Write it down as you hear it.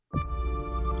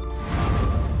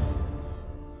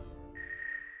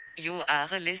You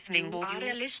are listening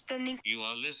You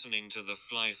are listening to the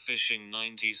Fly Fishing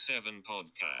 97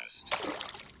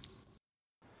 podcast.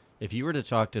 If you were to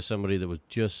talk to somebody that was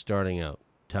just starting out,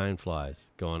 time flies,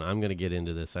 going, I'm going to get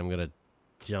into this, I'm going to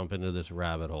jump into this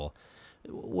rabbit hole.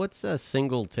 What's a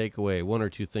single takeaway, one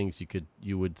or two things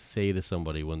you would say to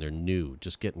somebody when they're new,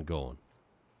 just getting going?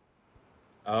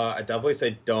 I definitely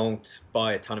say don't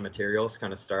buy a ton of materials.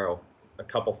 Kind of start a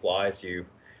couple flies you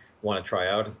want to try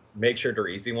out. Make sure they're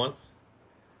easy ones,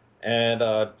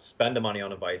 and spend the money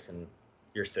on a vise and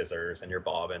your scissors and your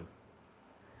bobbin.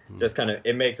 Just kind of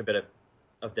it makes a bit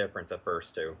of difference at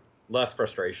first too. Less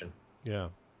frustration. Yeah.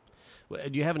 Well,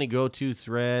 do you have any go-to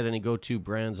thread, any go-to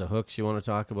brands of hooks you want to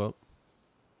talk about?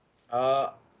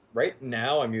 Right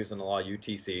now I'm using a lot of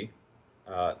UTC.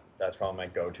 That's probably my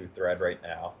go-to thread right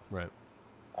now. Right.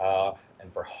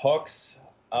 And for hooks,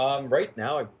 right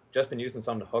now I've just been using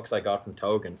some of the hooks I got from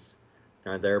Togans,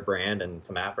 kind of their brand, and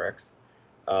some Afrex,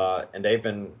 and they've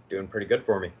been doing pretty good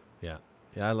for me. Yeah.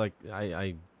 Yeah,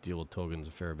 I deal with Togans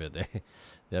a fair bit. They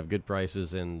have good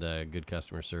prices and good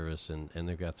customer service, and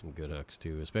they've got some good hooks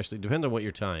too, especially depending on what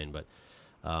you're tying. But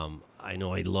I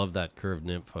know I love that curved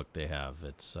nymph hook they have.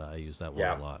 It's I use that one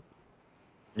Yeah. a lot.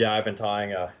 Yeah, I've been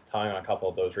tying on a couple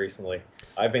of those recently.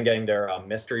 I've been getting their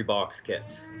mystery box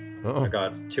kit. Oh, I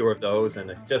got two of those,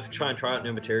 and just try out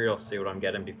new materials, see what I'm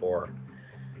getting before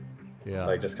yeah.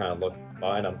 I just kind of look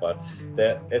buying them. But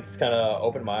it's kind of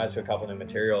opened my eyes to a couple new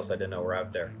materials I didn't know were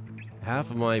out there.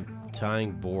 Half of my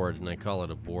tying board, and I call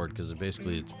it a board because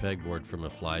basically it's pegboard from a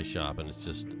fly shop, and it's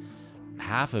just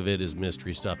half of it is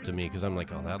mystery stuff to me because I'm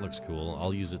like, oh, that looks cool.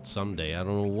 I'll use it someday. I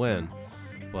don't know when,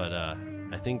 but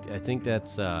I think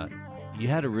that's you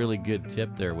had a really good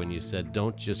tip there when you said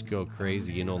don't just go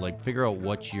crazy. You know, like figure out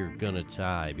what you're gonna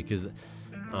tie because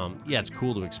yeah, it's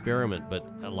cool to experiment, but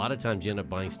a lot of times you end up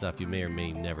buying stuff you may or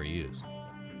may never use.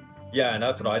 Yeah, and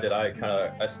that's what I did.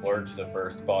 I splurged at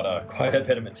first, bought quite a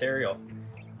bit of material,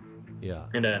 Yeah.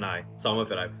 and then some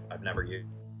of it I've never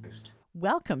used.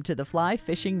 Welcome to the Fly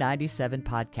Fishing 97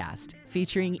 podcast,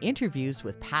 featuring interviews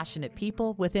with passionate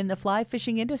people within the fly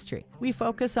fishing industry. We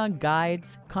focus on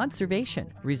guides,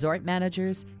 conservation, resort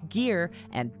managers, gear,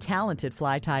 and talented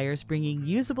fly tyers bringing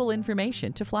usable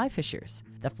information to fly fishers.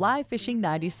 The Fly Fishing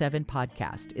 97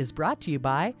 podcast is brought to you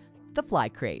by The Fly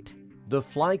Crate.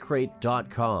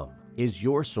 TheFlyCrate.com is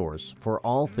your source for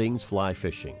all things fly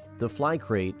fishing. The Fly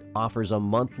Crate offers a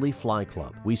monthly fly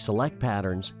club. We select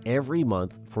patterns every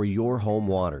month for your home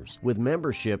waters. With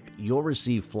membership, you'll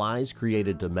receive flies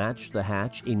created to match the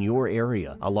hatch in your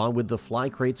area, along with the Fly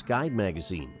Crate's guide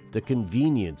magazine. The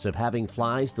convenience of having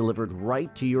flies delivered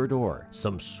right to your door.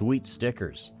 Some sweet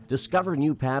stickers. Discover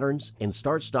new patterns and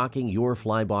start stocking your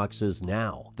fly boxes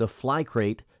now.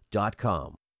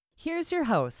 TheFlyCrate.com. Here's your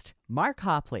host, Mark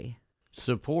Hopley.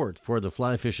 Support for the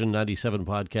Fly Fishing 97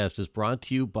 podcast is brought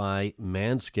to you by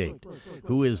Manscaped,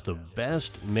 who is the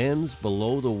best men's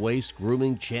below-the-waist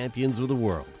grooming champions of the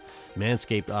world.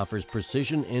 Manscaped offers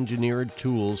precision-engineered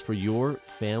tools for your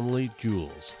family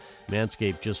jewels.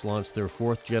 Manscaped just launched their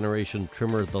fourth-generation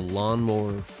trimmer, the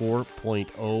Lawnmower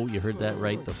 4.0. You heard that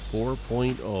right, the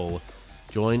 4.0.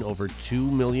 Join over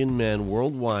 2 million men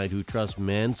worldwide who trust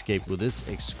Manscaped with this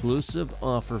exclusive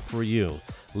offer for you.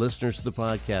 Listeners to the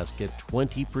podcast get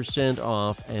 20%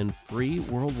 off and free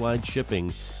worldwide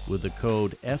shipping with the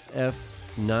code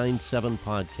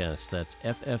FF97podcast. That's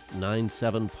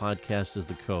FF97podcast is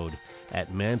the code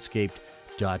at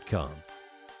manscaped.com.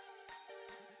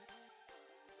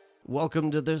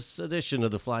 Welcome to this edition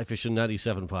of the Fly Fishing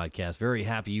 97 podcast. Very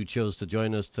happy you chose to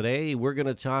join us today. We're going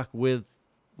to talk with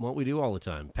what we do all the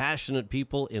time, passionate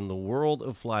people in the world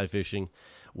of fly fishing.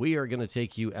 We are going to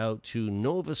take you out to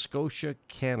Nova Scotia,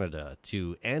 Canada,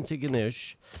 to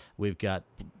Antigonish. We've got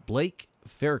Blake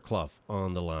Fairclough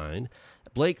on the line.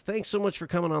 Blake, thanks so much for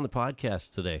coming on the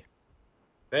podcast today.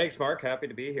 Thanks, Mark. Happy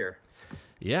to be here.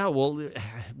 Yeah, well,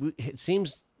 it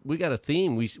seems we got a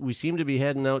theme. We seem to be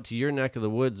heading out to your neck of the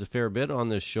woods a fair bit on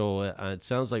this show. It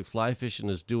sounds like fly fishing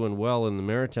is doing well in the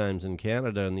Maritimes in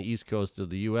Canada and the east coast of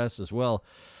the U.S. as well.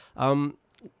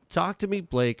 Talk to me,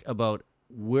 Blake, about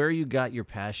where you got your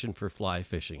passion for fly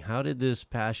fishing. How did this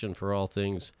passion for all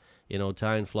things,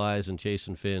 tying flies and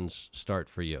chasing fins start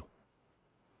for you?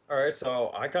 All right,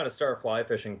 so I kind of started fly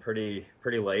fishing pretty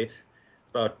late. It's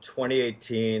about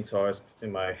 2018, so I was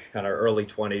in my kind of early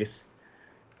 20s.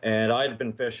 And I'd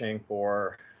been fishing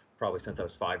for probably since I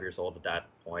was 5 years old at that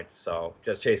point, so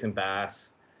just chasing bass.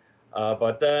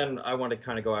 But then I wanted to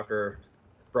kind of go after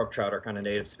brook trout, our kind of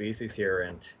native species here,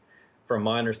 and from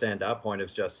my understanding at that point,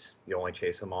 it's just you only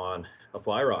chase them on a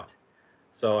fly rod.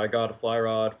 So I got a fly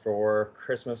rod for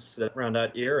Christmas around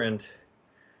that year, and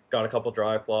got a couple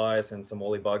dry flies and some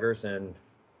woolly buggers and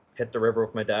hit the river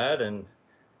with my dad and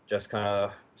just kind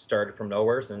of started from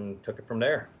nowheres and took it from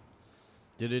there.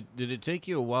 Did it take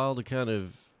you a while to kind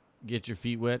of get your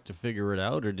feet wet to figure it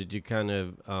out, or did you kind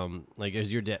of like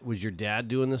as your dad was your dad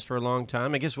doing this for a long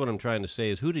time? I guess what I'm trying to say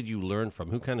is, who did you learn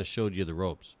from? Who kind of showed you the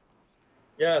ropes?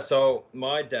 Yeah, so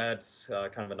my dad's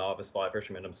kind of a novice fly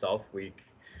fisherman himself. We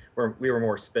were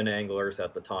more spin anglers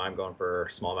at the time, going for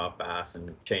smallmouth bass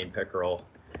and chain pickerel.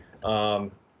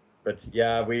 Um, but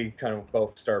yeah, we kind of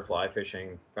both started fly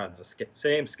fishing, kind of the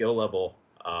same skill level.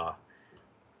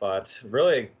 But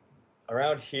really,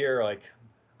 around here, like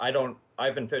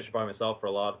I've been fishing by myself for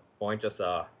a lot of point, just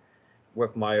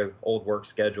with my old work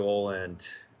schedule and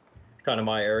it's kind of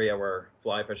my area where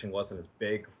fly fishing wasn't as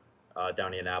big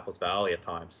down the Annapolis Valley at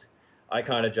times. I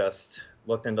kind of just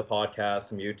looked into podcasts,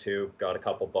 some YouTube, got a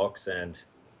couple books, and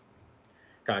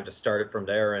kind of just started from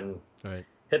there and All right.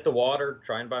 hit the water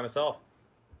trying by myself.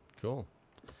 Cool.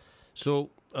 So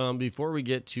before we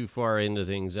get too far into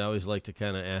things, I always like to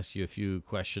kind of ask you a few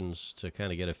questions to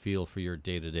kind of get a feel for your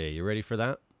day to day. You ready for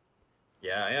that?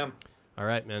 Yeah, I am. All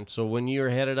right, man. So when you're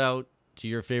headed out to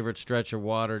your favorite stretch of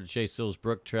water to chase those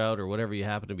brook trout or whatever you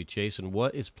happen to be chasing,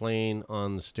 what is playing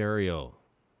on the stereo?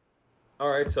 All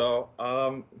right, so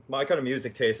my kind of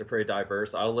music tastes are pretty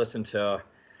diverse. I'll listen to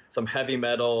some heavy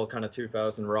metal, kind of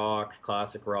 2000 rock,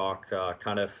 classic rock,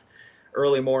 kind of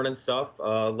early morning stuff.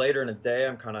 Later in the day,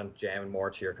 I'm kind of jamming more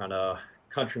to your kind of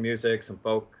country music, some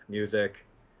folk music.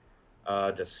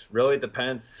 Just really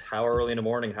depends how early in the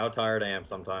morning, how tired I am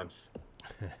sometimes.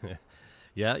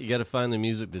 Yeah, you got to find the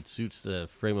music that suits the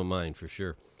frame of mind for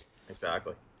sure.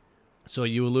 Exactly. So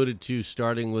you alluded to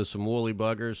starting with some woolly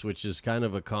buggers, which is kind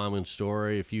of a common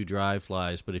story, a few dry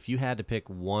flies. But if you had to pick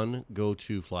one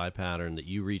go-to fly pattern that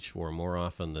you reach for more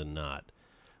often than not,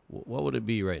 what would it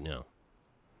be right now?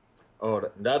 Oh,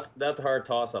 that's a hard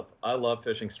toss up. I love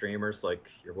fishing streamers like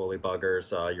your woolly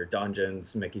buggers, your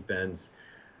Dungeons, Mickey fins,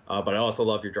 but I also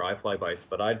love your dry fly bites.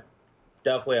 But I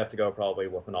definitely have to go probably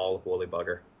with an olive woolly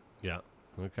bugger. Yeah.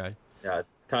 Okay. Yeah,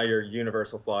 it's kind of your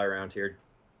universal fly around here.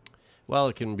 Well,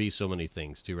 it can be so many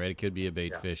things too, right? It could be a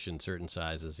bait Yeah. fish in certain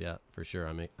sizes. Yeah, for sure.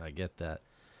 I get that.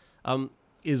 Um,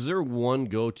 is there one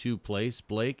go-to place,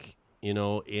 Blake? You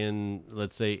know, in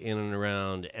let's say in and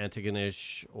around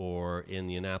Antigonish or in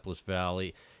the Annapolis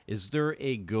Valley, is there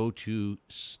a go-to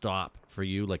stop for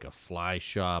you, like a fly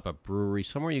shop, a brewery,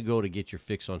 somewhere you go to get your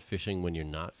fix on fishing when you're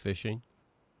not fishing?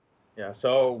 Yeah,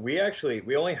 so we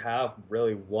only have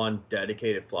really one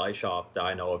dedicated fly shop that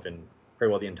I know of in pretty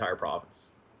well the entire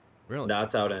province. Really?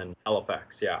 That's out in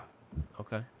Halifax, yeah.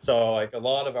 Okay. So like a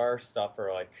lot of our stuff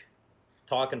are like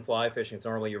talking fly fishing. It's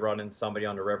normally you run into somebody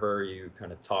on the river, you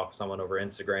kind of talk to someone over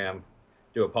Instagram,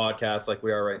 do a podcast like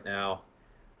we are right now.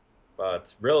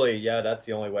 But really, yeah, that's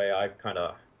the only way I kind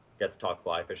of get to talk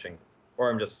fly fishing.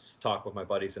 Or I'm just talk with my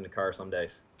buddies in the car some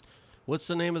days. What's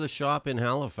the name of the shop in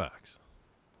Halifax?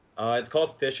 It's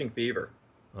called Fishing Fever.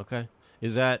 Okay.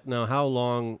 Is that now how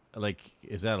long? Like,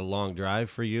 is that a long drive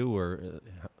for you, or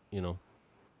you know?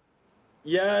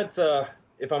 Yeah, it's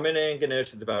if I'm in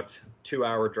Antigonish, it's about 2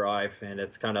 hour drive, and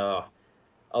it's kind of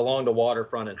along the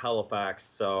waterfront in Halifax,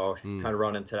 so Hmm. kind of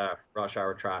run into that rush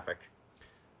hour traffic.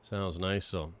 Sounds nice.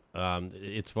 So,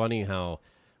 it's funny how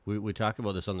we talk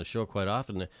about this on the show quite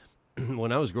often.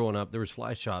 When I was growing up, there was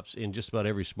fly shops in just about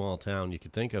every small town you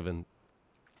could think of, and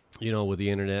you know, with the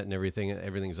internet and everything,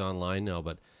 everything's online now.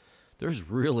 But there's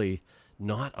really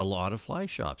not a lot of fly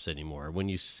shops anymore. When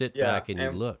you sit Yeah, back and you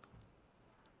and look,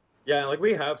 yeah, like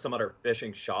we have some other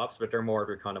fishing shops, but they're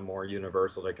more kind of more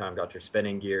universal. They kind of got your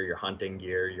spinning gear, your hunting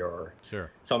gear, your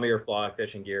sure, some of your fly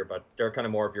fishing gear, but they're kind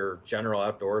of more of your general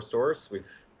outdoor stores. We've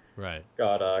right?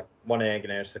 got one in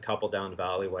Antigonish, a couple down the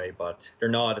Valleyway, but they're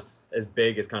not as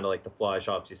big as kind of like the fly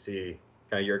shops you see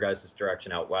kind of your guys'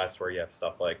 direction out west, where you have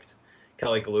stuff like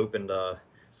Kelly Galoop and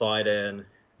Slide In,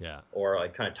 Yeah. or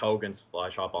like kind of Togan's fly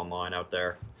shop online out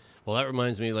there. Well, that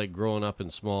reminds me, like growing up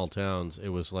in small towns, it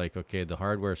was like, okay, the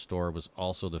hardware store was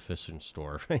also the fishing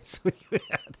store, right? So you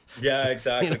had, Yeah,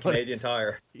 exactly. you know, Canadian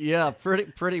Tire. yeah,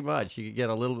 pretty much. You could get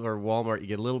a little, or Walmart, you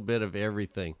get a little bit of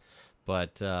everything.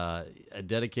 But a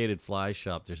dedicated fly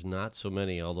shop, there's not so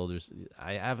many. Although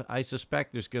I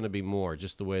suspect there's going to be more,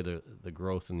 just the way the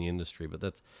growth in the industry.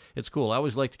 But it's cool. I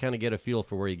always like to kind of get a feel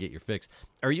for where you get your fix.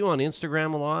 Are you on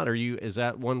Instagram a lot? Is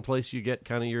that one place you get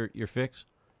kind of your fix?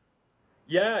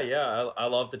 Yeah. I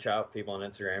love to chat with people on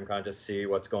Instagram, kind of just see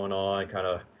what's going on, kind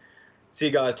of see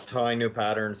guys trying new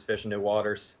patterns, fishing new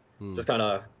waters. Hmm. Just kind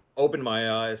of opened my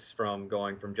eyes from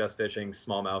going from just fishing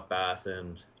smallmouth bass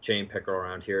and chain pickerel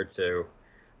around here to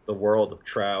the world of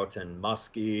trout and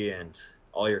muskie and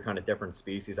all your kind of different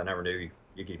species. I never knew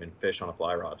you could even fish on a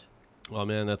fly rod. Well,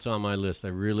 man, that's on my list. I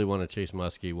really want to chase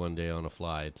muskie one day on a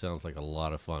fly. It sounds like a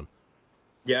lot of fun.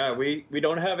 Yeah, we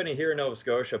don't have any here in Nova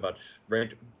Scotia, but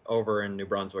right over in New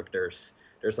Brunswick, there's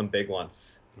some big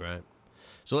ones. Right.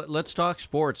 So let's talk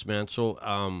sports, man.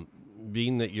 So,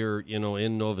 being that you're,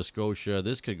 in Nova Scotia,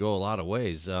 this could go a lot of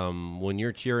ways. When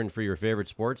you're cheering for your favorite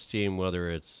sports team,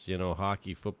 whether it's,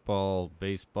 hockey, football,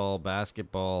 baseball,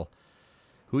 basketball,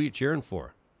 who are you cheering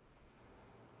for?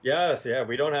 Yes, yeah,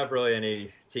 we don't have really any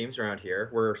teams around here.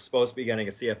 We're supposed to be getting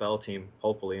a CFL team,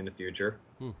 hopefully, in the future.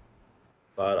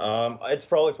 But it's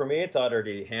probably, for me, it's either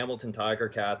the Hamilton Tiger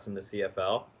Cats in the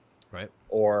CFL, Right.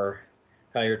 or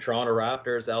kind of your Toronto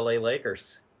Raptors, LA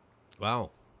Lakers.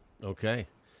 Wow. Okay.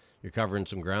 You're covering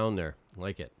some ground there.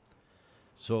 Like it.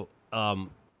 So,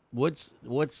 what's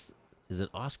is it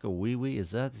Oscar Wee Wee? Is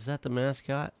that the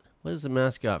mascot? What is the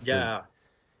mascot for? Yeah,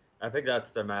 I think that's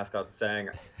the mascot saying.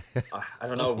 I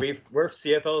don't know. We're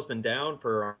CFL's been down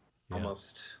for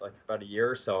almost like about a year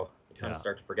or so. You kind of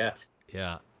start to forget.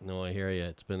 Yeah, no, I hear you.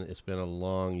 It's been a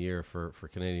long year for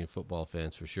Canadian football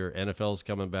fans for sure. NFL's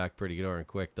coming back pretty darn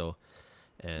quick though,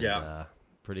 and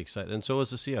pretty excited. And so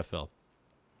is the CFL.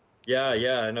 Yeah,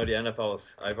 I know the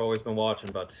NFL's. I've always been watching,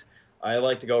 but I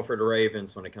like to go for the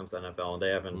Ravens when it comes to NFL, and they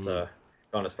haven't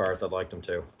gone as far as I'd like them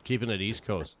to. Keeping it East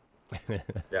Coast.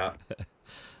 Yeah,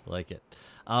 like it.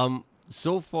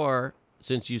 So far,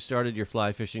 since you started your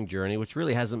fly fishing journey, which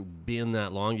really hasn't been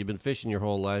that long, you've been fishing your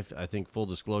whole life. I think, full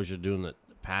disclosure, doing it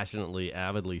passionately,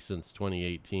 avidly since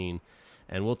 2018.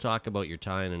 And we'll talk about your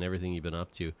tying and everything you've been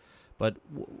up to. But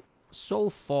so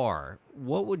far,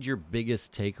 what would your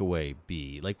biggest takeaway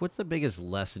be? Like, what's the biggest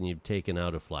lesson you've taken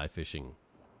out of fly fishing?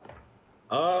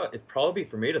 it'd probably be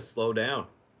for me to slow down.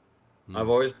 I've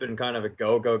always been kind of a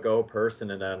go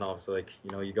person, and then also, like,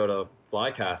 you go to fly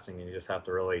casting and you just have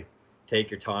to really take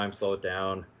your time, slow it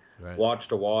down, Right. watch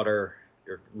the water.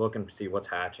 You're looking to see what's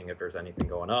hatching, if there's anything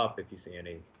going up, if you see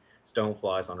any stone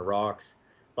flies on the rocks.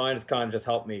 Mine has kind of just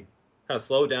helped me kind of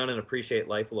slow down and appreciate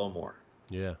life a little more.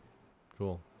 Yeah,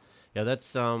 cool. Yeah,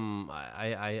 that's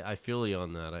I feel you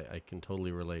on that. I can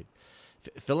totally relate.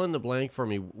 Fill in the blank for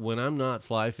me. When I'm not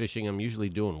fly fishing, I'm usually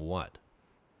doing what?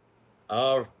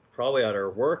 Probably either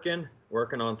working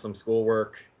on some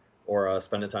schoolwork, or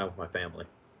spending time with my family.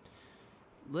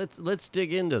 Let's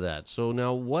dig into that. So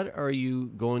now, what are you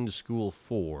going to school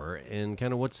for, and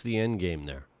kind of what's the end game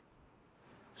there?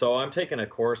 So I'm taking a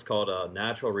course called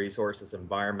Natural Resources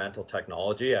Environmental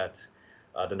Technology at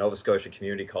the Nova Scotia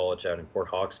Community College out in Port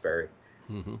Hawkesbury.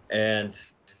 Mm-hmm. And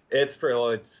it's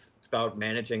about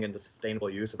managing and the sustainable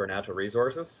use of our natural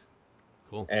resources.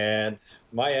 Cool. And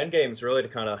my end game is really to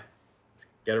kind of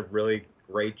get a really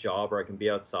great job where I can be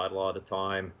outside a lot of the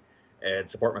time and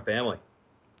support my family.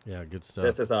 Yeah, good stuff.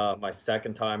 This is my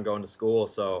second time going to school,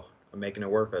 so I'm making it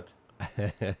worth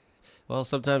it. Well,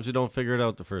 sometimes you don't figure it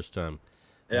out the first time.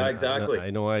 Yeah, exactly.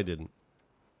 I know I didn't.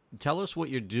 Tell us what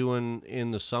you're doing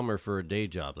in the summer for a day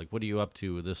job. Like, what are you up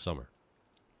to this summer?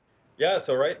 Yeah,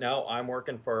 so right now I'm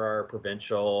working for our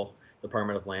provincial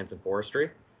Department of Lands and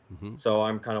Forestry. Mm-hmm. So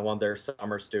I'm kind of one of their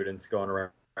summer students going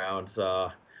around,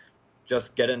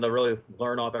 just getting to really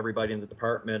learn off everybody in the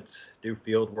department, do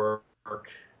field work.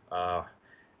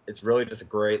 It's really just a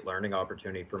great learning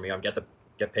opportunity for me. I get to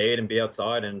get paid and be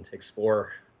outside and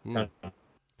explore kind of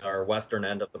our western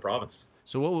end of the province.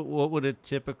 So what would a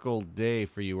typical day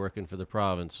for you working for the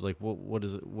province, like, what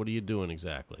is it? What are you doing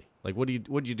exactly? Like,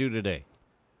 what'd you do today?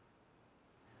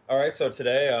 All right, so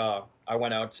today I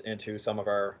went out into some of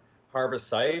our harvest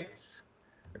sites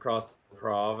across the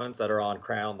province that are on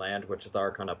Crown land, which is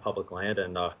our kind of public land,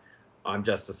 and I'm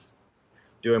just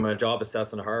doing my job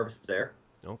assessing the harvest there.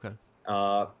 Okay.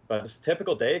 But a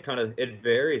typical day, it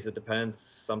varies. It depends.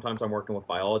 Sometimes I'm working with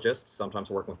biologists, sometimes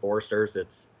I'm working with foresters.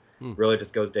 It's really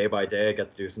just goes day by day. I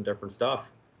get to do some different stuff.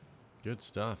 Good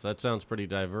stuff. That sounds pretty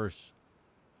diverse.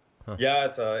 Huh. Yeah,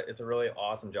 it's a really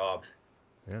awesome job.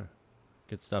 Yeah.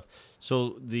 Good stuff.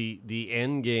 So the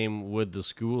end game with the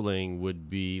schooling would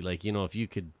be, like, if you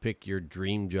could pick your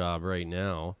dream job right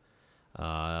now,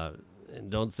 and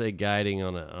don't say guiding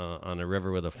on a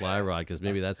river with a fly rod, because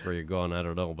maybe that's where you're going. I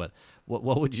don't know, but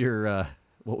what would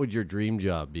your dream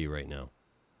job be right now?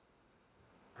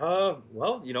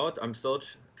 Well, I'm still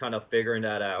kind of figuring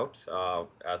that out.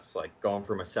 As like going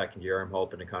through my second year, I'm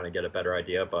hoping to kind of get a better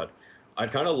idea. But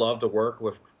I'd kind of love to work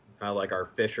with kind of like our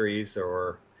fisheries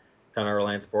or kind of our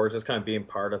lands and forests, just kind of being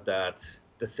part of that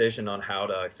decision on how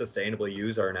to sustainably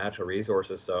use our natural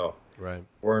resources, so Right.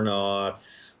 we're not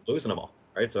losing them all.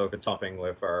 Right. So if it's something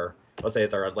with let's say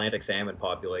it's our Atlantic salmon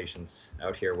populations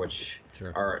out here, which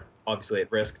Sure. are obviously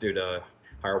at risk due to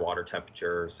higher water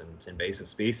temperatures and invasive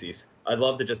species. I'd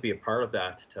love to just be a part of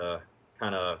that to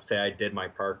kind of say I did my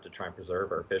part to try and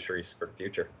preserve our fisheries for the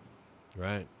future.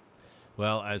 Right.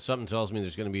 Well, something tells me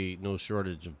there's going to be no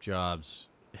shortage of jobs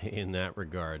in that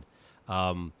regard.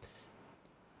 Um,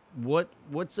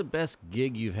 what's the best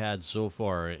gig you've had so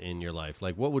far in your life?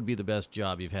 Like, what would be the best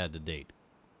job you've had to date?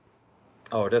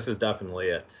 Oh, this is definitely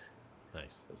it.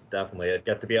 Nice. This is definitely it.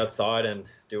 Get to be outside and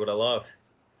do what I love.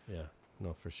 Yeah.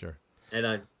 No, for sure.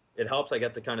 And it helps. I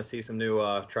get to kind of see some new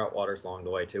trout waters along the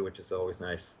way too, which is always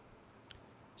nice.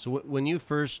 So when you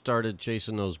first started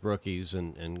chasing those brookies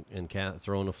and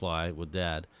throwing a fly with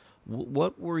Dad,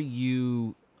 what were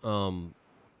you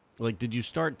like? Did you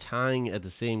start tying at the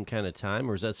same kind of time,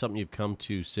 or is that something you've come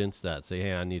to since that? Say,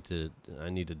 hey, I need to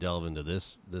delve into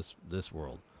this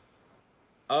world.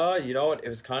 You know what? It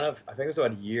was kind of, I think it was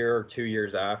about a year or 2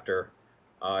 years after.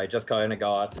 I just kind of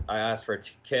I asked for a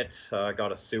kit,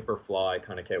 got a super fly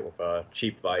kind of kit with a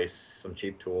cheap vise, some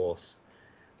cheap tools.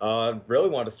 Really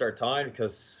wanted to start tying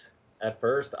because at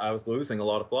first I was losing a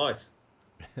lot of flies.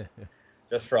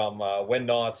 Just from wind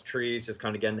knots, trees, just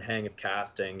kind of getting the hang of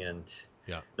casting and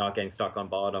Yeah. not getting stuck on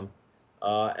bottom.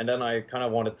 And then I kind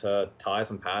of wanted to tie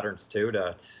some patterns too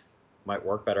that might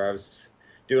work better. I was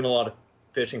doing a lot of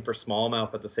fishing for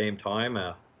smallmouth at the same time,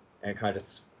 and kind of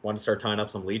just wanted to start tying up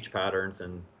some leech patterns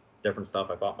and different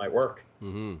stuff I thought might work.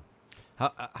 Mm-hmm.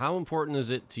 How important is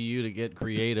it to you to get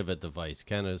creative at the vise?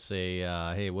 Kind of say,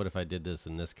 hey, what if I did this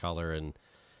in this color? And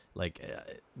like,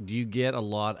 do you get a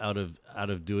lot out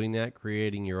of doing that,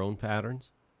 creating your own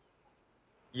patterns?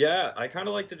 Yeah, I kind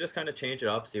of like to just kind of change it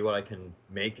up, see what I can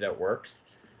make that works.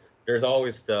 There's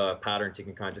always the patterns you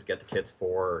can kind of just get the kits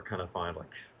for, or kind of find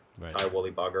like Right. Thai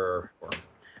woolly bugger or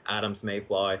Adam's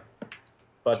mayfly.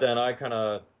 But then I kind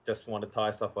of just want to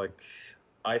tie stuff like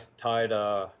I tied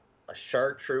a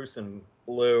chartreuse and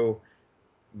blue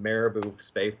marabou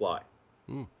spayfly,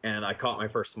 Mm. and I caught my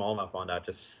first smallmouth on that,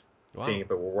 just Wow. seeing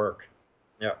if it will work.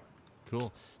 Yeah.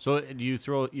 Cool. So do you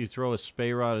throw a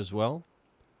spay rod as well?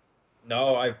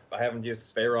 No, I haven't used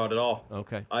a spay rod at all.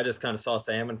 Okay. I just kind of saw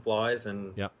salmon flies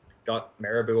and Yep. got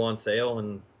marabou on sale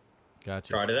and Gotcha.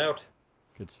 tried it out.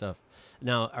 Good stuff.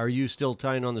 Now, are you still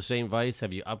tying on the same vise?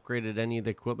 Have you upgraded any of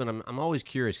the equipment? I'm always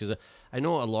curious because I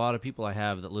know a lot of people I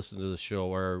have that listen to the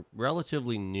show are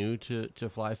relatively new to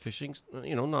fly fishing.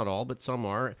 You know, not all, but some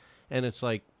are. And it's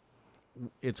like,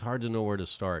 it's hard to know where to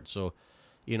start. So,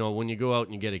 you know, when you go out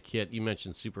and you get a kit, you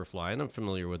mentioned Superfly, and I'm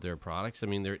familiar with their products. I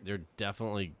mean, they're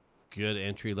definitely good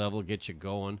entry level, get you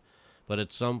going. But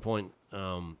at some point,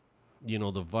 you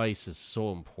know, the vise is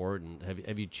so important.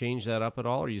 Have you changed that up at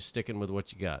all, or are you sticking with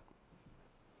what you got?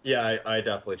 Yeah, I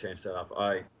definitely changed that up.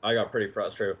 I got pretty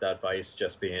frustrated with that vise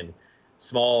just being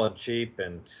small and cheap,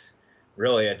 and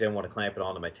really I didn't want to clamp it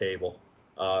onto my table.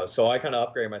 So I kind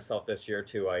of upgraded myself this year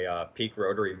to a Peak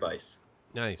rotary vise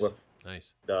Nice, with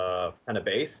nice. the kind of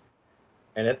base,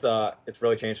 and it's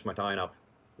really changed my tying up.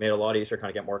 Made it a lot easier, kind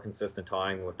of get more consistent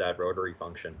tying with that rotary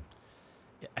function.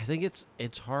 Yeah, I think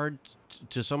it's hard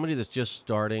to somebody that's just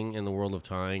starting in the world of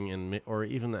tying, or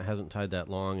even that hasn't tied that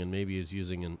long and maybe is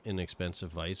using an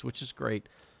inexpensive vise, which is great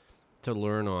to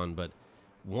learn on. But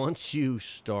once you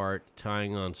start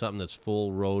tying on something that's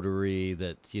full rotary,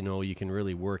 that you know you can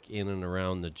really work in and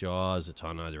around the jaws, it's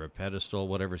on either a pedestal,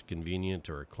 whatever's convenient,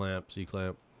 or a clamp, C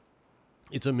clamp.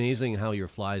 It's amazing how your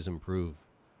flies improve.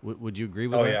 Would you agree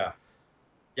with Oh that? yeah,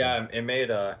 yeah. It made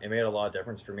a lot of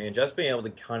difference for me, and just being able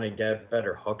to kind of get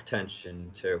better hook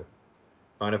tension too.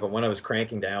 Kind of when I was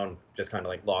cranking down, just kind of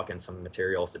like lock in some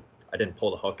materials that I didn't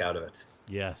pull the hook out of it,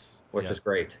 Yes. which Yeah. is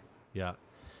great. Yeah.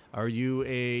 Are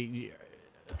you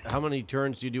how many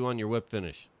turns do you do on your whip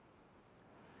finish?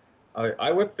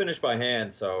 I whip finish by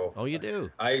hand, so Oh, you do.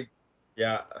 I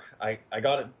yeah, I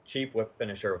got a cheap whip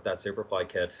finisher with that Superfly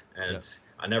kit, Yep. and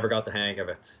I never got the hang of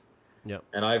it. Yep.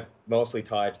 And I've mostly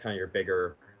tied kind of your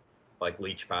bigger, like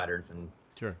leech patterns and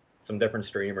Sure. some different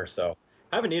streamers. So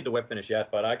I haven't needed the whip finish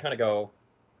yet, but I kind of go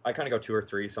two or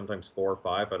three, sometimes four or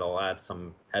five, but I'll add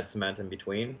some head cement in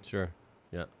between, Sure.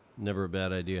 Yeah. Never a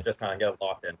bad idea. just kind of get it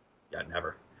locked in. Yeah,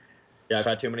 never. Yeah, I've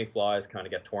had too many flies kind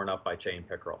of get torn up by chain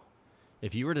pickerel.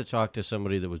 If you were to talk to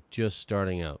somebody that was just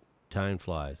starting out, tying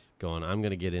flies, going, I'm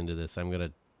going to get into this, I'm going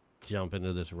to jump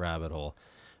into this rabbit hole.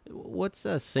 What's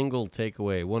a single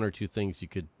takeaway, one or two things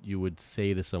you would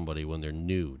say to somebody when they're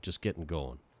new, just getting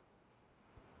going?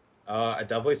 I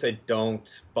definitely say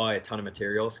don't buy a ton of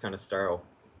materials. Kind of start with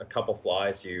a couple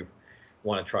flies you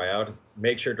want to try out.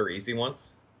 Make sure they're easy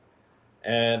ones,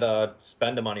 and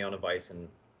spend the money on a vise and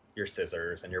your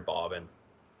scissors and your bobbin.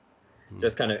 Hmm.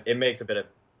 Just kind of it makes a bit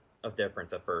of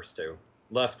difference at first too.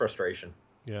 Less frustration.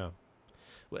 Yeah.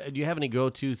 Do you have any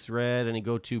go-to thread, any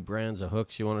go-to brands of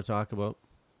hooks you want to talk about?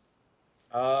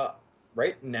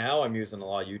 Right now I'm using a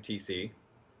lot of UTC.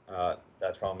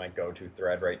 That's probably my go-to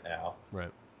thread right now.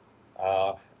 Right.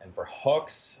 And for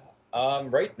hooks,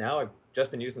 right now I've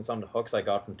just been using some of the hooks I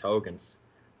got from Togans,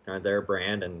 kind of their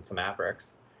brand, and some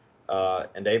Africs,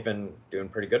 and they've been doing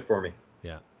pretty good for me.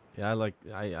 Yeah. Yeah,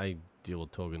 I deal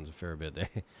with Togans a fair bit.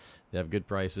 They have good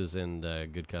prices and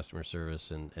good customer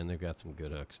service, and they've got some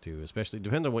good hooks too, especially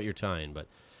depending on what you're tying. But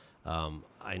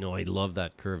I know I love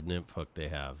that curved nymph hook they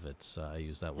have. It's I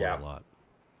use that one Yeah. a lot.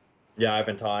 Yeah, I've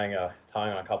been tying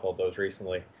on a couple of those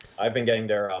recently. I've been getting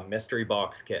their mystery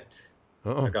box kit.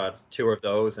 Oh, I got two of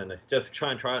those, and just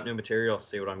try out new materials,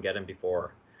 see what I'm getting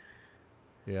before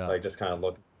yeah. like just kind of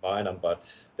look buying them.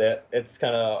 But it's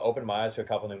kind of opened my eyes to a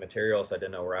couple new materials I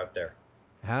didn't know were out there.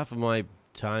 Half of my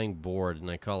tying board,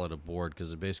 and I call it a board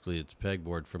because basically it's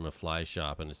pegboard from a fly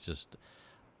shop, and it's just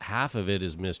half of it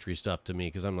is mystery stuff to me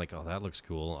because I'm like, oh, that looks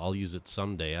cool. I'll use it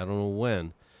someday. I don't know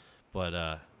when, but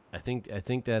I think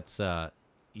that's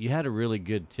you had a really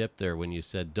good tip there when you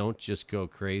said don't just go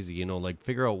crazy. You know, like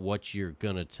figure out what you're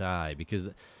gonna tie because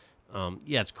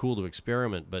yeah, it's cool to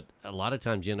experiment, but a lot of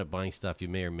times you end up buying stuff you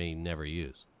may or may never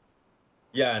use.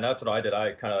 Yeah, and that's what I did.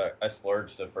 I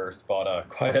splurged at first, bought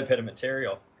quite a bit of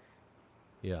material,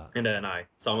 Yeah, and then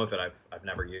some of it I've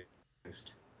never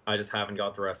used. I just haven't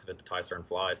got the rest of it to tie certain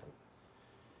flies, and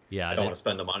yeah, I don't want to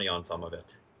spend the money on some of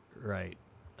it. right.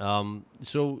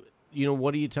 So you know,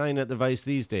 what are you tying at the vise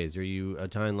these days? Are you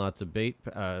tying lots of bait,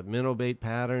 minnow bait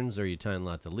patterns? Are you tying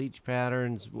lots of leech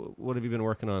patterns? What have you been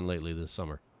working on lately this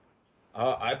summer?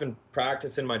 I've been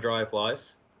practicing my dry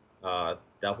flies.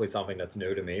 Definitely something that's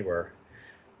new to me, where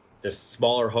just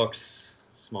smaller hooks,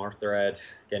 smaller thread,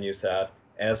 getting used to that,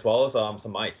 as well as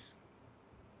some mice.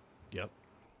 Yep.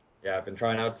 Yeah, I've been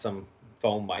trying out some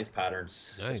foam mice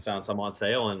patterns. Nice. Just found some on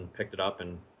sale and picked it up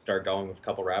and started going with a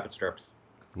couple rabbit strips.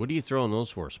 What are you throwing those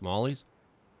for? Smallies?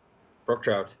 Brook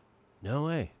trout. No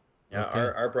way. Yeah, Okay.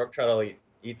 our brook trout will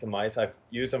eat some mice. I've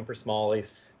used them for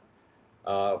smallies.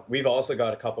 We've also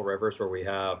got a couple rivers where we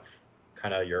have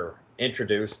kind of your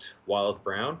introduced wild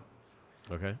brown.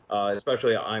 Okay.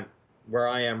 Especially where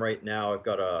I am right now. I've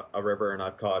got a river, and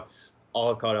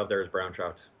all I've caught out there is brown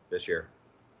trout this year.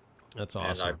 That's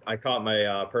awesome. And I caught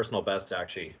my personal best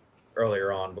actually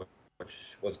earlier on,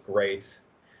 which was great.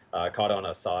 Caught on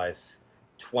a size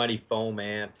 20 foam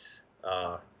ant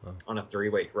on a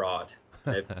 3-weight rod.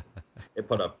 It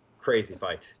put up crazy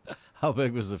fight. How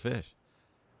big was the fish?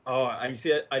 Oh, I see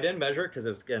it. I didn't measure it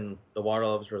because the water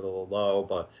levels were a little low,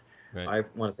 but Right. I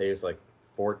want to say it was like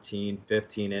 14,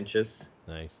 15 inches.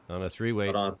 Nice. On a 3-weight.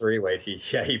 But on a 3-weight,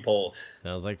 he pulled.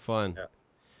 Sounds like fun. Yeah.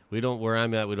 Where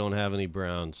I'm at, we don't have any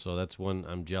browns, so that's one.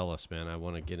 I'm jealous, man. I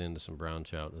want to get into some brown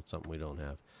trout. That's something we don't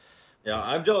have. Yeah,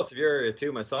 I'm jealous of your area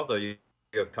too myself, though. You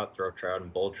have cutthroat trout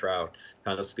and bull trout,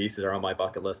 kind of species that are on my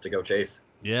bucket list to go chase.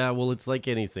 Yeah, well, it's like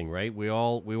anything, right? We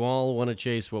all want to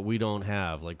chase what we don't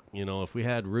have. Like, you know, if we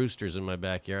had roosters in my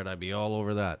backyard, I'd be all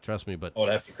over that. Trust me. But Oh,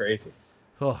 that'd be crazy.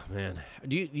 oh man,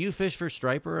 do you fish for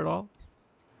striper at all?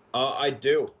 I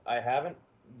do. I haven't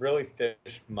really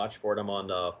fished much for them on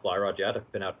the fly rod yet.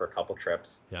 I've been out for a couple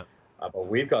trips. Yeah. But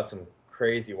we've got some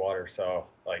crazy water. So,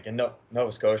 like in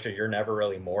Nova Scotia, you're never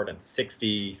really more than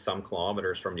 60 some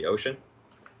kilometers from the ocean.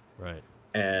 Right.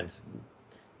 And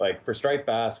like for striped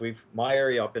bass, my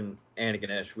area up in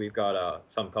Antigonish, we've got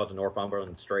something called the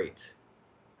Northumberland Strait.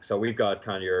 So we've got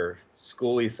kind of your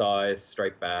schoolie size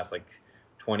striped bass, like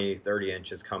 20, 30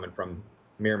 inches coming from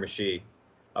Miramichi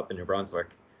up in New Brunswick.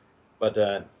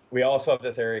 But we also have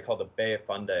this area called the Bay of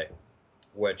Fundy,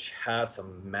 which has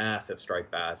some massive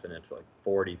striped bass in it, like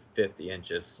 40, 50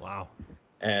 inches. Wow.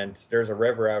 And there's a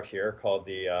river out here called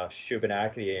the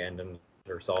Shubenacadie, and then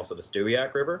there's also the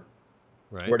Stewiacke River,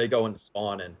 Right. where they go and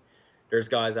spawn. And there's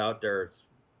guys out there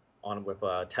on with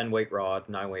a 10-weight rod,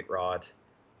 9-weight rod,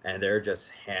 and they're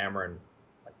just hammering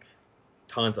like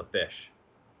tons of fish,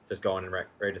 just going and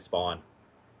ready to spawn.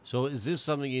 So is this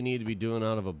something you need to be doing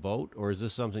out of a boat, or is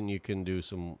this something you can do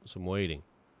some wading?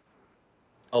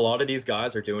 A lot of these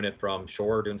guys are doing it from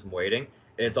shore, doing some wading.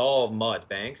 It's all mud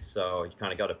banks, so you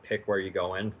kind of got to pick where you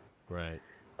go in. Right.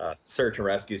 Search and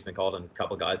rescue's been called, and a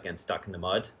couple guys getting stuck in the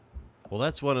mud. Well,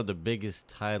 that's one of the biggest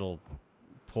tidal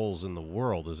pulls in the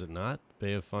world, is it not?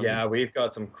 Bay of Fundy? Yeah, we've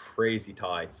got some crazy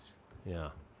tides. Yeah.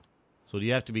 So do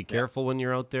you have to be careful when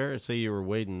you're out there? Say you were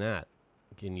wading that.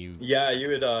 Can you? Yeah, you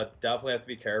would definitely have to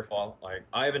be careful. Like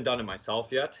I haven't done it myself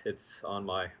yet. It's on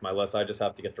my list. I just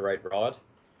have to get the right rod.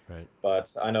 Right.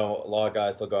 But I know a lot of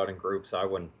guys will go out in groups. I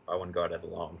wouldn't go out it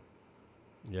alone.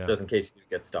 Yeah. Just in case you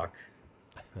get stuck.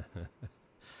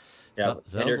 Yeah, and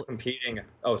Sounds. you're competing.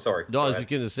 Oh, sorry. No, I Go was ahead. just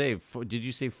going to say, did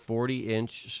you say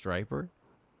 40-inch striper?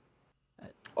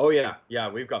 Oh yeah, yeah.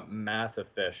 We've got massive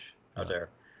fish out Yeah, there.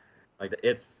 Like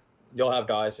it's you'll have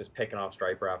guys just picking off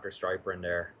striper after striper in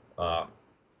there. right,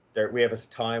 We have a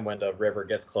time when the river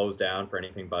gets closed down for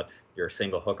anything but your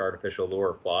single hook artificial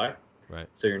lure fly. right.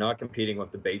 So you're not competing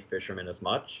with the bait fishermen as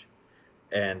much.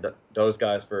 And those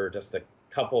guys for just a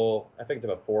couple, I think it's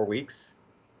about 4 weeks,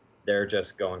 they're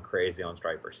just going crazy on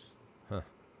stripers. Huh.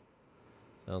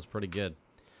 Sounds pretty good.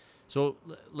 So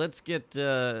let's get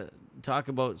talk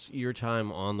about your time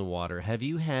on the water. Have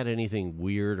you had anything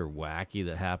weird or wacky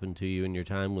that happened to you in your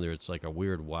time, whether it's like a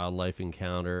weird wildlife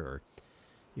encounter or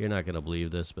you're not going to believe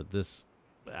this, but this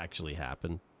actually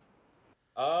happened?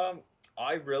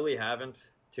 I really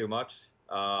haven't too much.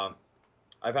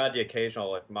 I've had the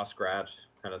occasional like muskrat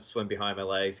kind of swim behind my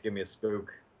legs, give me a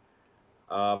spook,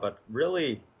 but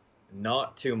really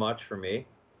not too much for me.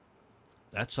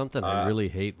 That's something I Uh, really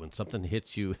hate when something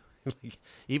hits you, like,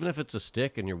 even if it's a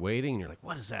stick and you're waiting, and you're like,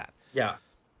 what is that? yeah,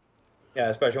 yeah,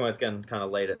 especially when it's getting kind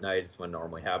of late at night is when it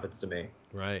normally happens to me.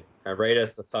 Right. Right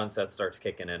as the sunset starts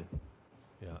kicking in.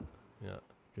 Yeah. Yeah.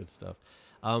 Good stuff.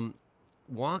 Um,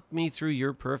 Walk me through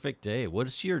your perfect day. What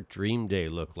does your dream day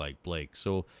look like, Blake?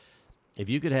 So, if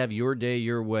you could have your day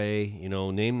your way,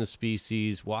 name the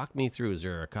species, walk me through. Is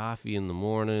there a coffee in the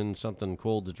morning, something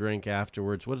cold to drink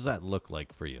afterwards? What does that look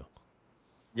like for you?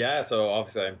 Yeah, so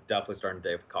obviously I'm definitely starting the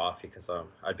day with coffee because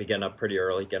I'd be getting up pretty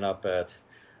early. Getting up at,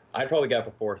 I'd probably get up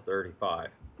at 4:35.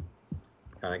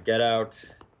 Kind of get out,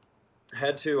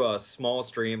 head to a small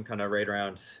stream, kind of right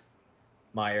around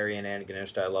my area in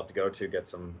Antigonish that I love to go to. Get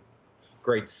some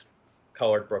great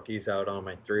colored brookies out on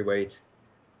my 3 weight.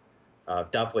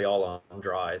 Definitely all on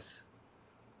dries.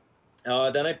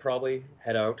 Then I'd probably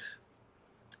head out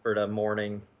for the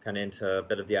morning, kind of into a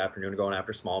bit of the afternoon, going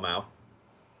after smallmouth.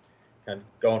 Kind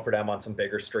of going for them on some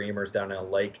bigger streamers down in a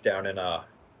lake down in an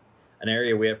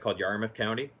area we have called Yarmouth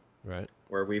County, Right.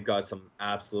 where we've got some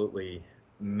absolutely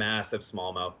massive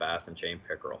smallmouth bass and chain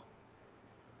pickerel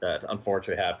that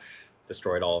unfortunately have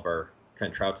destroyed all of our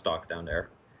kind of trout stocks down there.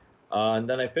 And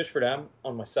then I fish for them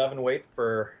on my 7 weight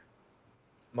for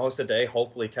most of the day.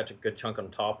 Hopefully, catch a good chunk on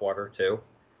top water too.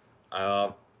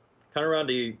 Uh, Kind of around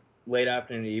the late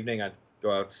afternoon, evening, I'd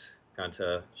go out kind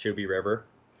to Shuby River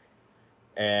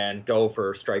and go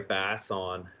for striped bass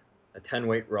on a 10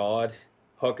 weight rod,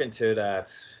 hook into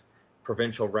that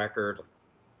provincial record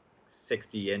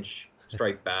 60-inch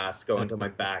striped bass, go into my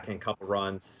back in a couple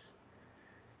runs,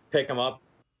 pick them up,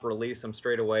 release them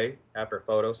straight away after a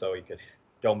photo so you could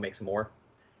go make some more.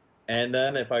 And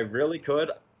then if I really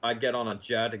could, I'd get on a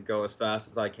jet and go as fast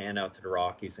as I can out to the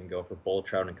Rockies and go for bull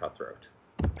trout and cutthroat.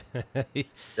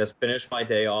 Just finish my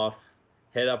day off,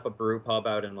 hit up a brew pub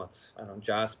out in I don't know,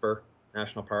 Jasper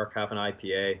National Park, have an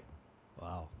IPA,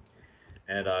 Wow.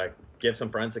 and give some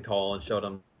friends a call and show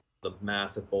them the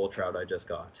massive bull trout I just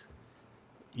got.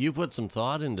 You put some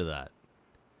thought into that.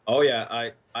 Oh yeah,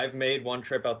 I've made one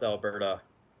trip out to Alberta.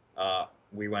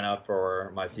 We went out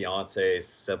for my fiance's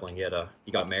sibling.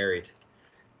 He got married,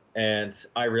 and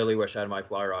I really wish I had my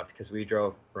fly rod because we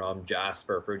drove from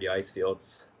Jasper through the ice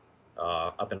fields,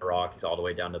 up in the Rockies all the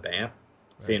way down to Banff,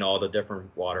 seeing all the different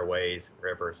waterways and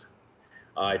rivers.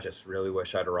 I just really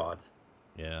wish I had a rod.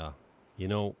 Yeah. You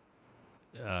know,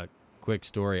 quick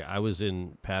story. I was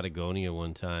in Patagonia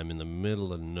one time in the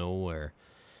middle of nowhere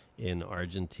in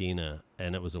Argentina,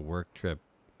 and it was a work trip.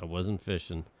 I wasn't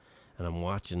fishing, and I'm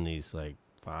watching these like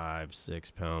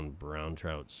 5-6 pound brown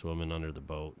trout swimming under the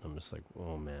boat. I'm just like,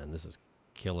 oh man, this is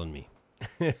killing me.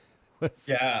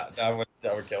 Yeah, that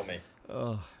would kill me.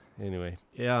 Oh, anyway,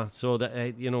 yeah. So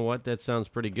that you know what, that sounds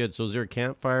pretty good. So is there a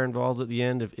campfire involved at the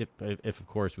end? If of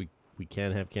course we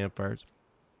can have campfires.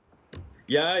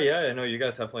 Yeah. I know you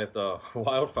guys definitely have the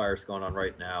wildfires going on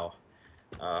right now.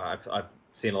 I've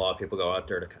seen a lot of people go out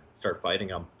there to start fighting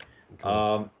them.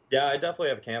 Cool. Yeah, I definitely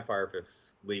have a campfire if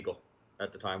it's legal.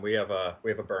 At the time, we have a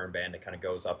burn ban that kind of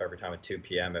goes up every time at 2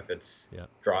 p.m. if it's Yeah.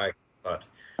 dry. But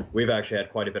we've actually had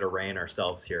quite a bit of rain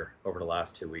ourselves here over the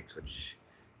last 2 weeks, which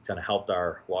has kind of helped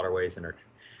our waterways and our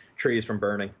trees from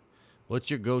burning. What's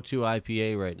your go-to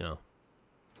IPA right now?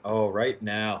 Oh, right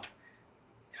now,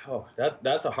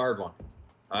 that's a hard one.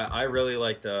 I really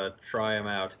like to try them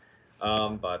out,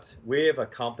 but we have a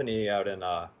company out in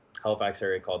Halifax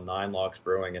area called Nine Locks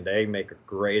Brewing, and they make a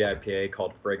great IPA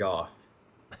called Frig Off.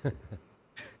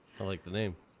 I like the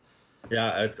name.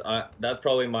 Yeah, it's that's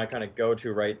probably my kind of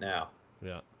go-to right now.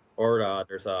 Yeah. Or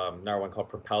there's another one called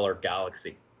Propeller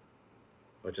Galaxy,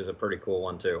 which is a pretty cool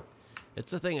one too. It's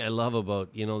the thing I love about,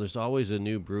 there's always a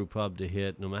new brew pub to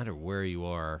hit no matter where you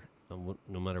are.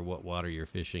 no matter what water you're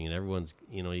fishing, and everyone's,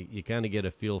 you kind of get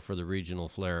a feel for the regional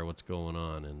flair, what's going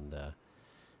on, and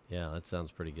yeah, that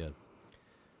sounds pretty good.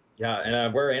 Yeah,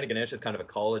 and we're Antigonish is kind of a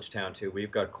college town too.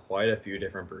 We've got quite a few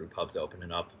different brew pubs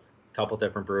opening up, a couple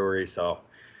different breweries, so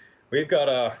we've kind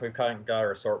of got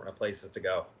our assortment of places to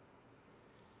go.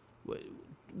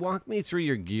 Walk me through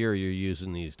your gear you're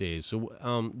using these days.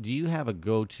 So, do you have a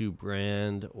go-to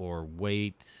brand or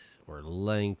weight or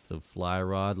length of fly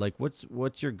rod? Like,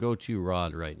 what's your go-to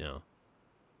rod right now?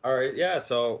 All right, yeah.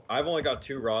 So I've only got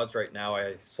two rods right now.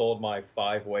 I sold my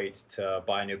 5 weight to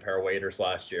buy a new pair of waders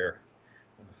last year.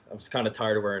 I was kind of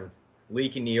tired of wearing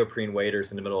leaky neoprene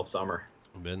waders in the middle of summer.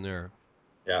 Been there.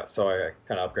 Yeah, so I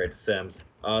kind of upgraded to Sims.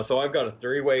 So I've got a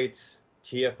 3 weight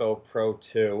TFO Pro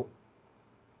 2,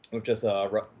 which is a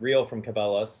reel from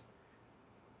Cabela's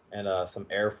and some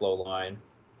airflow line.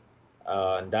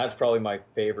 And that's probably my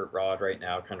favorite rod right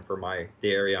now, kind of for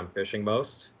the area I'm fishing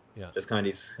most. Yeah. Just kind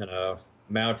of these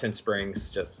mountain springs,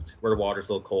 just where the water's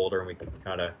a little colder and we can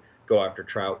kind of go after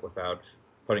trout without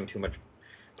putting too much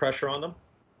pressure on them.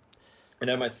 And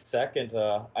then my second,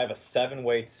 I have a 7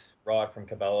 weight rod from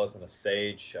Cabela's and a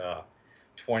Sage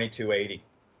 2280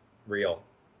 reel.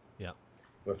 Yeah.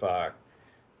 With I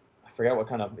forget what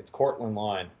kind of, it's Cortland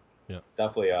line. Yeah.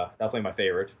 Definitely my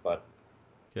favorite, but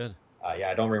good.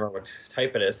 Yeah, I don't remember what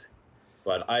type it is,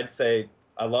 but I'd say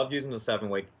I love using the 7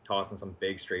 weight, tossing some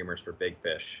big streamers for big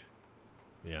fish.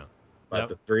 Yeah. But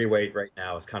the 3 weight right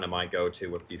now is kind of my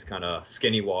go-to with these kind of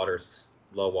skinny waters,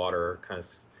 low water, kind of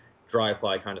dry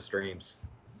fly kind of streams.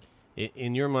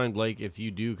 In your mind, Blake, if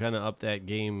you do kind of up that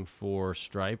game for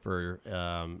striper,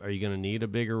 are you going to need a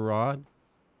bigger rod?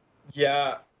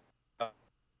 Yeah. A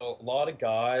lot of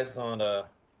guys on the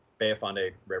Bay of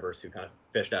Fundy rivers who kind of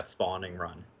fish that spawning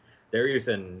run, they're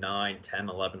using 9, 10,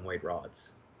 11 weight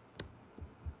rods.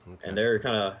 Okay. And they're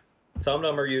kind of, some of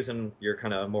them are using your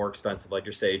kind of more expensive, like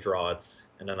your Sage rods,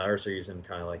 and then others are using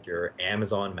kind of like your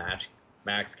Amazon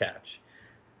Max Catch,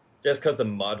 just because the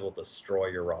mud will destroy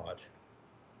your rod.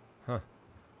 Huh.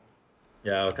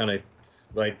 Yeah, kind of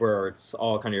like where it's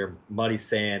all kind of your muddy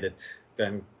sand, it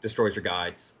then destroys your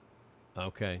guides.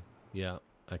 Okay. Yeah,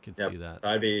 I could see that.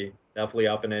 I'd be definitely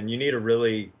up, and then you need a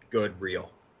really good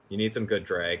reel. You need some good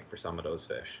drag for some of those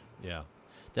fish. Yeah.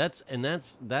 That's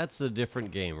a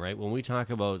different game, right? When we talk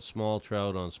about small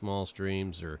trout on small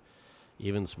streams or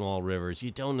even small rivers,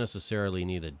 you don't necessarily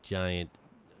need a giant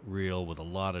reel with a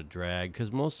lot of drag,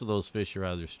 because most of those fish are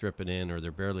either stripping in or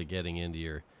they're barely getting into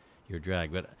your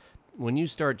drag. But when you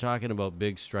start talking about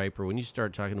big striper, when you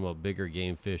start talking about bigger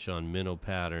game fish on minnow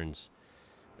patterns,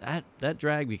 that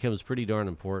drag becomes pretty darn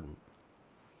important.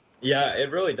 Yeah,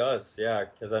 it really does. Yeah,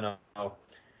 because I know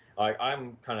I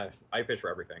fish for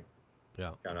everything.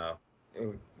 Yeah. Kind of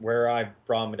where I'm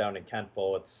from down in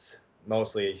Kentville, it's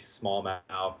mostly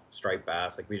smallmouth, striped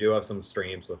bass. Like we do have some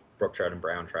streams with brook trout and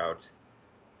brown trout.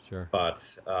 Sure. But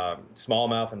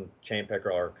smallmouth and chain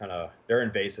pickerel are they're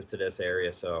invasive to this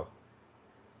area, so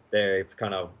they've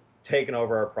kind of taken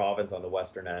over our province on the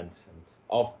western end, and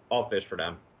I'll fish for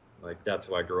them. Like that's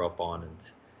what I grew up on,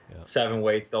 and 7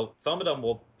 weights. Some of them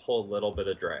will pull a little bit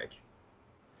of drag.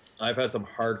 I've had some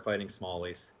hard fighting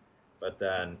smallies, but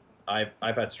then I've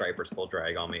had stripers pull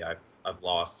drag on me. I've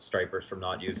lost stripers from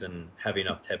not using heavy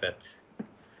enough tippet.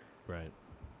 Right.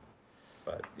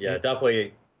 But yeah, it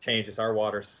definitely changes. Our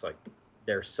waters, like,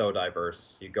 they're so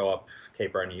diverse. You go up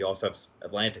Cape Breton, you also have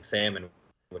Atlantic salmon,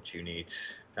 which you need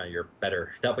kind of your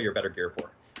better gear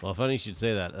for. Well, funny you should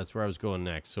say that. That's where I was going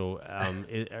next. So,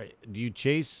 do you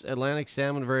chase Atlantic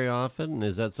salmon very often?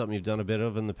 Is that something you've done a bit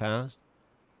of in the past?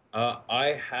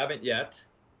 I haven't yet.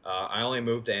 I only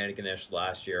moved to Antigonish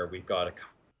last year. We've got a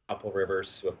couple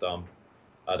rivers with them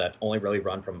that only really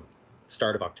run from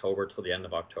start of October till the end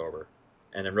of October.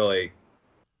 And then really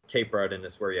Cape Breton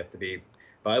is where you have to be.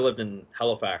 But I lived in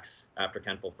Halifax after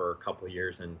Kentville for a couple of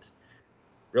years, and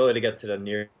really to get to the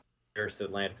nearest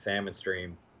Atlantic salmon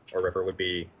stream or river would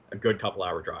be a good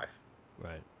couple-hour drive.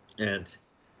 Right. And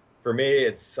for me,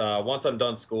 it's once I'm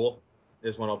done school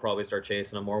is when I'll probably start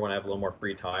chasing them more, when I have a little more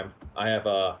free time. I have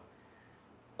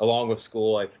along with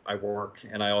school, I work,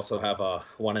 and I also have a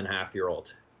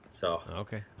 1.5-year-old. So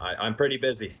okay, I'm pretty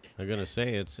busy. I'm gonna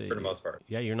say it's for the most part.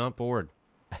 Yeah, you're not bored.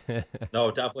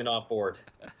 No, definitely not bored.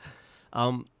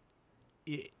 Are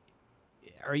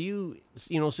you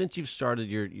since you've started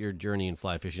your journey in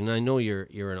fly fishing, and I know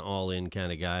you're an all-in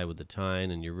kind of guy with the tine,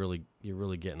 and you're really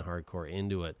getting hardcore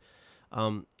into it.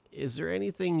 Is there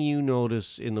anything you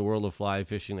notice in the world of fly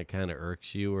fishing that kind of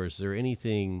irks you, or is there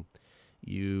anything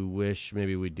you wish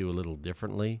maybe we'd do a little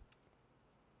differently?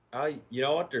 You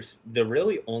know what? There's the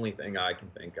really only thing I can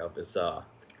think of is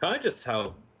kind of just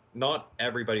how not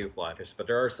everybody who fly fish, but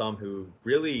there are some who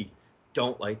really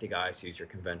don't like the guys who use your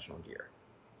conventional gear.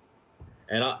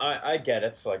 And I get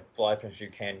it. So like fly fish, you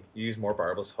can use more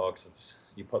barbless hooks.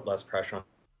 You put less pressure on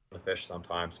the fish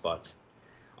sometimes, but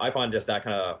I find just that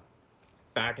kind of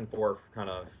back and forth kind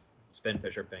of spin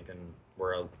fisher thinking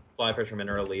where fly fishermen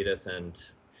are elitists and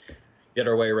get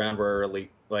our way around where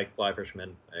elite like fly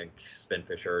fishermen and spin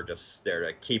fisher are just there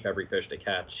to keep every fish to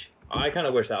catch. I kind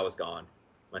of wish that was gone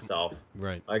myself.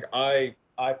 Right. Like I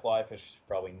fly fish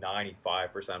probably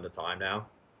 95% of the time now.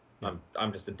 Yeah.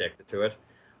 I'm just addicted to it.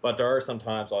 But there are some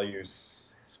times I'll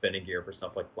use spinning gear for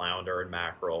stuff like flounder and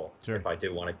mackerel if I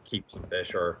do want to keep some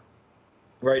fish. Or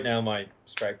right now my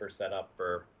striper's set up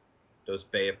for those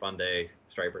Bay of Fundy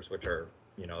stripers, which are,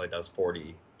 it does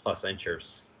 40 plus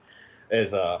inches,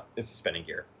 is a spinning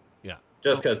gear. Yeah.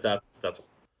 Just because that's what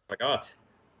I got.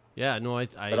 Yeah, no,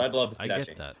 but I'd love to see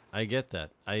I get that.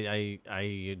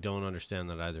 I don't understand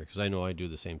that either, because I know I do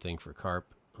the same thing for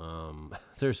carp.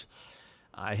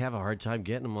 I have a hard time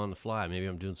getting them on the fly. Maybe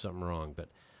I'm doing something wrong, but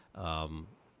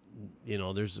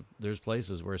there's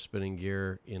places where spinning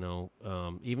gear,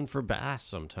 even for bass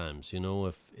sometimes,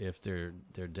 if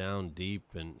they're down deep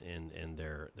and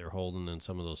they're holding in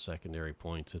some of those secondary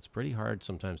points, it's pretty hard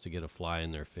sometimes to get a fly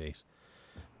in their face.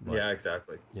 But, yeah,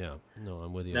 exactly. Yeah, no,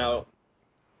 I'm with you. Now,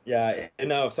 yeah, and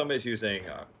now if somebody's using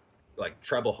like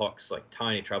treble hooks, like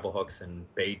tiny treble hooks and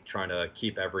bait, trying to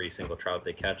keep every single trout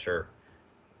they catch or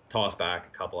toss back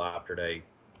a couple after they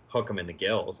hook them in the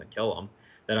gills and kill them,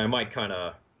 then I might kind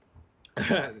of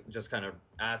just kind of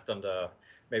ask them to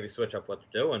maybe switch up what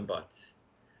they're doing. But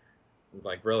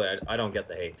like, really, I don't get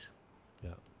the hate.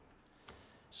 Yeah.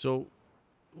 So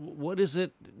what is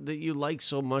it that you like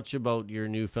so much about your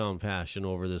newfound passion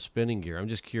over the spinning gear? I'm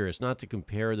just curious, not to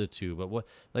compare the two, but what,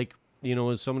 like,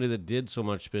 as somebody that did so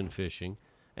much spin fishing,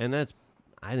 and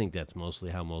I think that's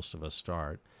mostly how most of us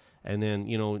start. And then,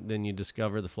 then you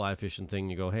discover the fly fishing thing.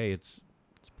 You go, hey, it's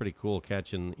pretty cool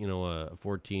catching, a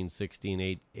 14,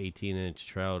 16, 18-inch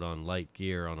trout on light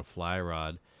gear on a fly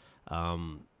rod.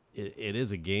 It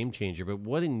is a game changer. But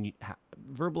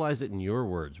verbalize it in your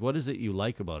words. What is it you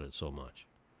like about it so much?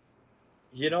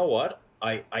 You know what?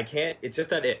 I can't. It's just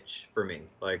that itch for me.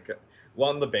 Like,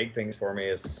 one of the big things for me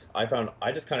is I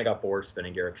just kind of got bored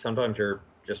spinning gear. Sometimes you're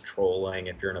just trolling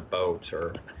if you're in a boat,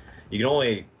 or you can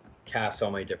only cast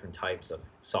so many different types of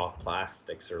soft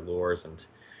plastics or lures, and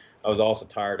I was also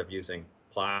tired of using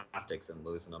plastics and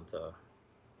losing them to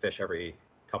fish every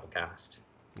couple casts.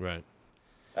 Right.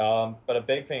 But a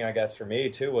big thing, I guess, for me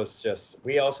too was just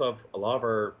we also have a lot of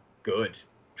our good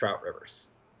trout rivers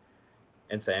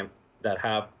and that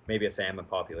have maybe a salmon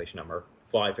population number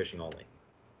fly fishing only.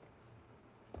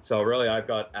 So really, I've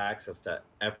got access to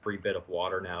every bit of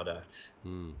water now that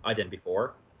I didn't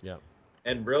before. Yeah.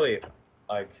 And really,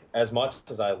 like, as much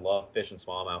as I love fishing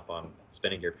smallmouth on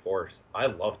spinning gear before, I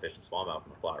love fishing smallmouth on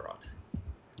the fly rod.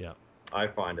 Yeah. I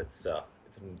find it's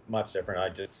much different. I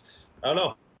don't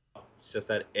know. It's just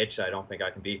that itch I don't think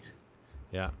I can beat.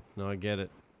 Yeah. No, I get it.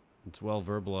 It's well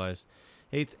verbalized.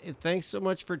 Hey, thanks so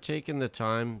much for taking the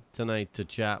time tonight to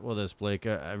chat with us, Blake.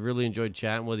 I really enjoyed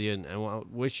chatting with you, and I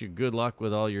wish you good luck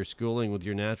with all your schooling, with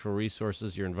your natural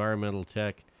resources, your environmental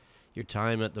tech, your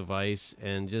time at the Vice,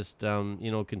 and just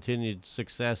continued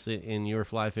success in your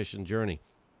fly fishing journey.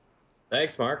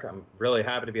 Thanks, Mark. I'm really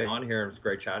happy to be on here. It was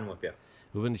great chatting with you.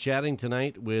 We've been chatting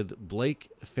tonight with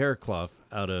Blake Fairclough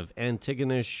out of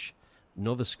Antigonish,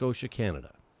 Nova Scotia,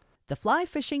 Canada. The Fly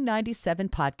Fishing 97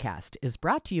 podcast is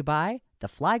brought to you by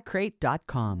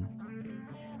theflycrate.com.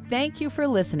 Thank you for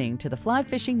listening to the Fly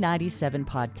Fishing 97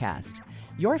 podcast.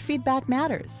 Your feedback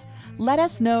matters. Let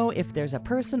us know if there's a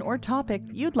person or topic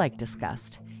you'd like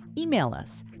discussed. Email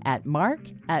us at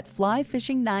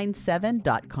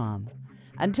mark@flyfishing97.com.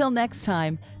 Until next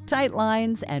time, tight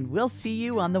lines, and we'll see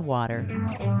you on the water.